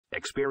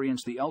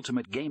Experience the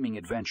ultimate gaming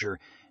adventure.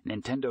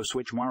 Nintendo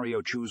Switch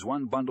Mario Choose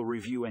One bundle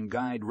review and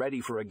guide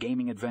ready for a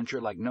gaming adventure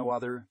like no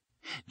other.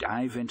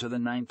 Dive into the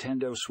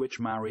Nintendo Switch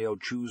Mario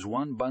Choose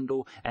One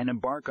bundle and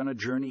embark on a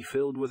journey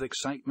filled with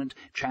excitement,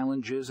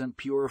 challenges, and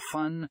pure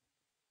fun.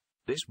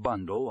 This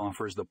bundle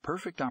offers the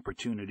perfect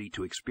opportunity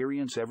to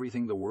experience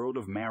everything the world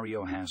of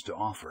Mario has to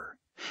offer.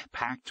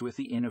 Packed with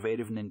the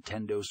innovative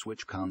Nintendo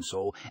Switch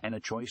console and a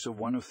choice of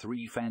one of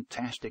 3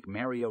 fantastic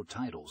Mario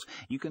titles,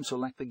 you can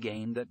select the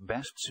game that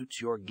best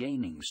suits your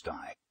gaming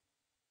style.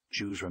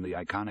 Choose from the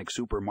iconic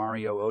Super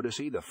Mario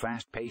Odyssey, the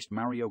fast-paced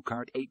Mario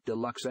Kart 8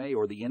 Deluxe,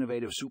 or the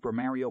innovative Super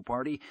Mario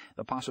Party.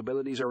 The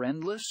possibilities are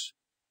endless.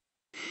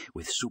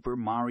 With Super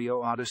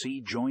Mario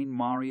Odyssey, join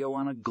Mario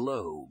on a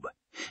globe,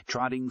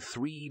 trotting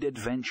thread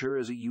adventure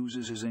as he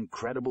uses his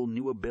incredible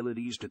new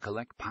abilities to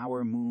collect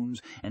power moons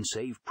and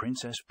save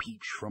Princess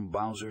Peach from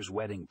Bowser's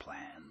wedding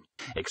plan.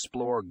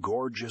 Explore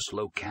gorgeous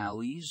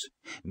locales,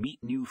 meet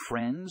new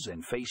friends,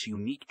 and face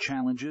unique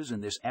challenges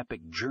in this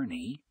epic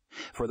journey.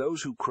 For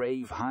those who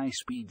crave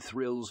high-speed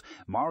thrills,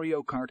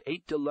 Mario Kart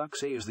 8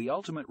 Deluxe is the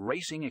ultimate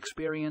racing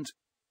experience.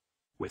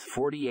 With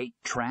 48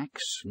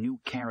 tracks, new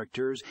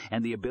characters,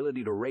 and the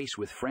ability to race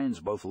with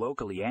friends both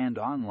locally and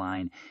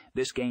online,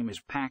 this game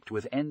is packed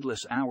with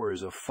endless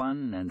hours of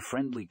fun and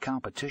friendly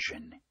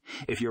competition.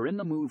 If you're in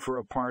the mood for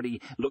a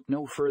party, look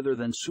no further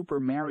than Super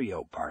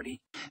Mario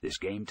Party. This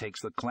game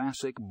takes the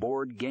classic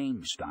board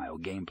game-style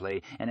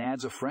gameplay and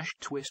adds a fresh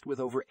twist with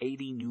over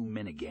 80 new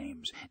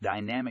minigames,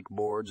 dynamic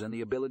boards, and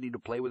the ability to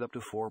play with up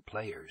to 4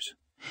 players.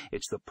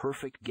 It's the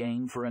perfect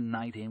game for a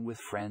night in with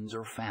friends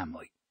or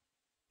family.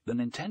 The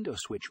Nintendo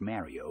Switch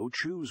Mario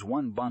Choose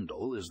One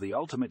bundle is the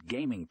ultimate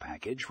gaming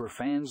package for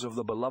fans of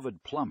the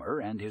beloved plumber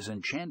and his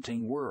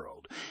enchanting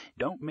world.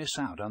 Don't miss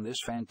out on this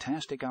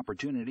fantastic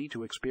opportunity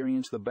to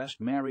experience the best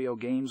Mario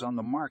games on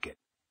the market.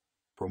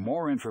 For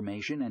more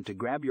information and to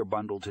grab your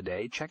bundle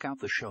today, check out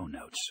the show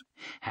notes.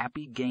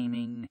 Happy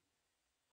gaming!